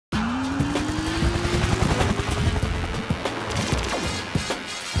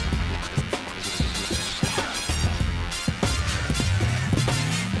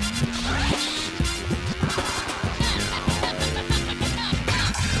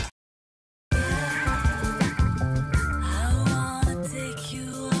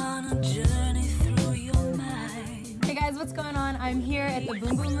the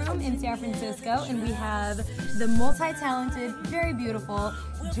Boom Boom Room in San Francisco, and we have the multi-talented, very beautiful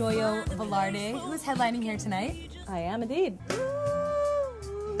Joyo Velarde, who is headlining here tonight. I am indeed.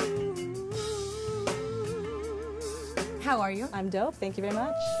 How are you? I'm dope, thank you very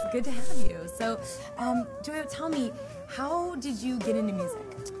much. Good to have you. So, Joyo, tell me, how did you get into music?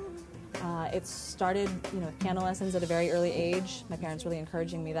 It started, with piano lessons at a very early age. My parents really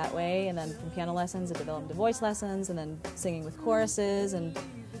encouraging me that way, and then from piano lessons, it developed into voice lessons, and then singing with choruses, and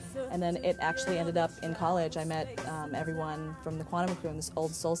then it actually ended up in college. I met everyone from the Quantum crew and this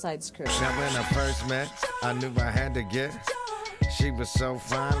old Soulsides crew. When I first met, I knew I had to get. She was so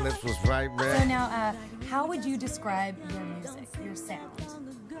fine, lips was bright red. So now, how would you describe your music, your sound?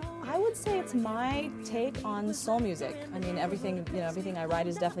 I would say it's my take on soul music. I mean, everything I write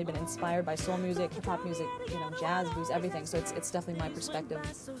has definitely been inspired by soul music, hip hop music, jazz, blues, everything. So it's definitely my perspective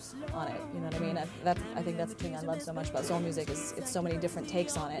on it. You know what I mean? I think that's the thing I love so much about soul music is it's so many different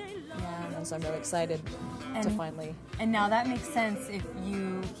takes on it. Yeah. And so I'm really excited to finally. And now that makes sense if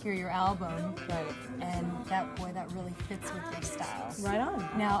you hear your album, right? And that really fits with your style. Right on.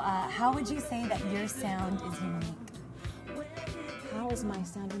 Now, how would you say that your sound is unique? How is my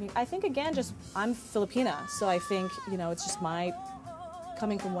sound unique? I think again, I'm Filipina, so I think it's just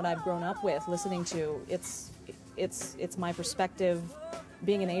coming from what I've grown up with, listening to. It's my perspective,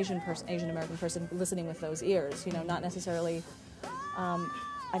 being an Asian American person, listening with those ears. Not necessarily. I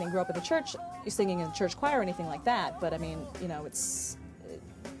didn't grow up in the church, singing in a church choir or anything like that. But I mean,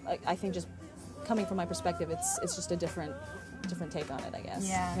 I think just coming from my perspective, it's just a different take on it, I guess.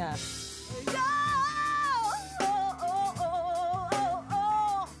 Yeah.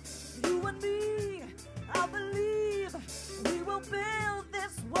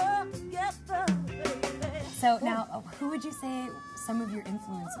 So now, who would you say some of your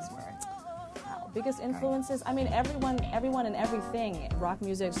influences were? Biggest influences? I mean, everyone and everything. Rock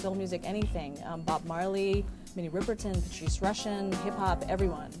music, soul music, anything. Bob Marley, Minnie Riperton, Patrice Rushen, hip hop,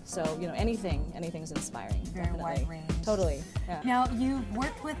 everyone. So anything's inspiring. Very definitely. wide range. Totally. Yeah. Now, you've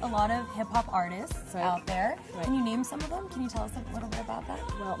worked with a lot of hip hop artists out there. Right. Can you name some of them? Can you tell us a little bit about that?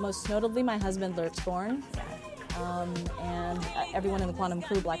 Well, most notably, my husband, Lurksborn. And everyone in the Quantum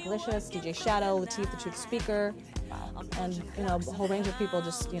crew, Blacklicious, DJ Shadow, Lateef, the Truth Speaker, and a whole range of people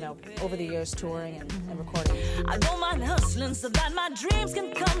just over the years touring and recording. I don't mind hustling so that my dreams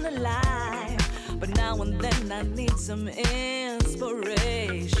can come to life, but now and then I need some inspiration.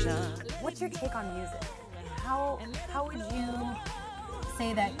 What's your take on music? How would you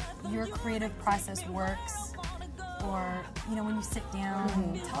say that your creative process works, or when you sit down?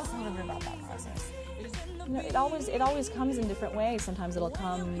 Tell us a little bit about that process. It always comes in different ways. Sometimes it'll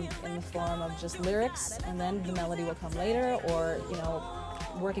come in the form of just lyrics, and then the melody will come later. Or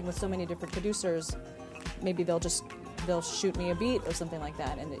working with so many different producers, maybe they'll shoot me a beat or something like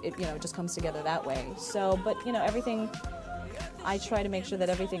that, and it just comes together that way. So, but everything. I try to make sure that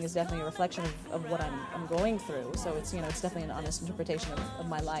everything is definitely a reflection of what I'm going through. So it's it's definitely an honest interpretation of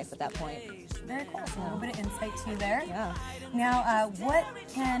my life at that point. Very cool. So a little bit of insight too there. Yeah. Now, what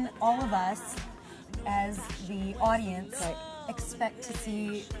can all of us, as the audience, expect to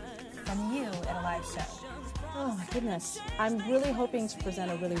see from you at a live show? Oh my goodness. I'm really hoping to present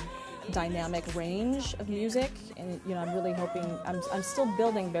a really dynamic range of music, and I'm really hoping, I'm still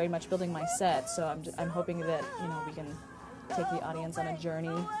very much building my set, so I'm hoping that we can take the audience on a journey,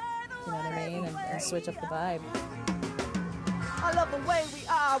 you know what I mean, and switch up the vibe. I love the way we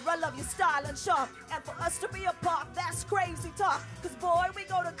are, I love your style and charm, and for us to be apart, that's crazy talk, cause boy, we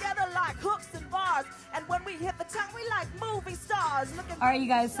go together like hooks and bars, and when we hit the town, we like movie stars. All right, you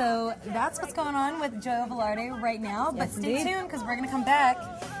guys, so that's what's going on with Joyo Velarde right now, but stay tuned, because we're going to come back,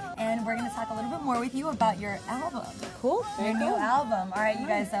 and we're going to talk a little bit more with you about your album. Cool. Your new album. All right, you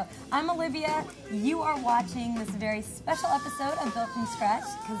guys, so I'm Olivia. You are watching this very special episode of Built from Scratch,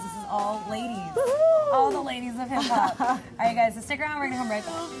 because this is all ladies. All the ladies of hip-hop. All right, guys, so stick around. We're going to come right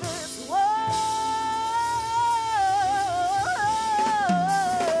back.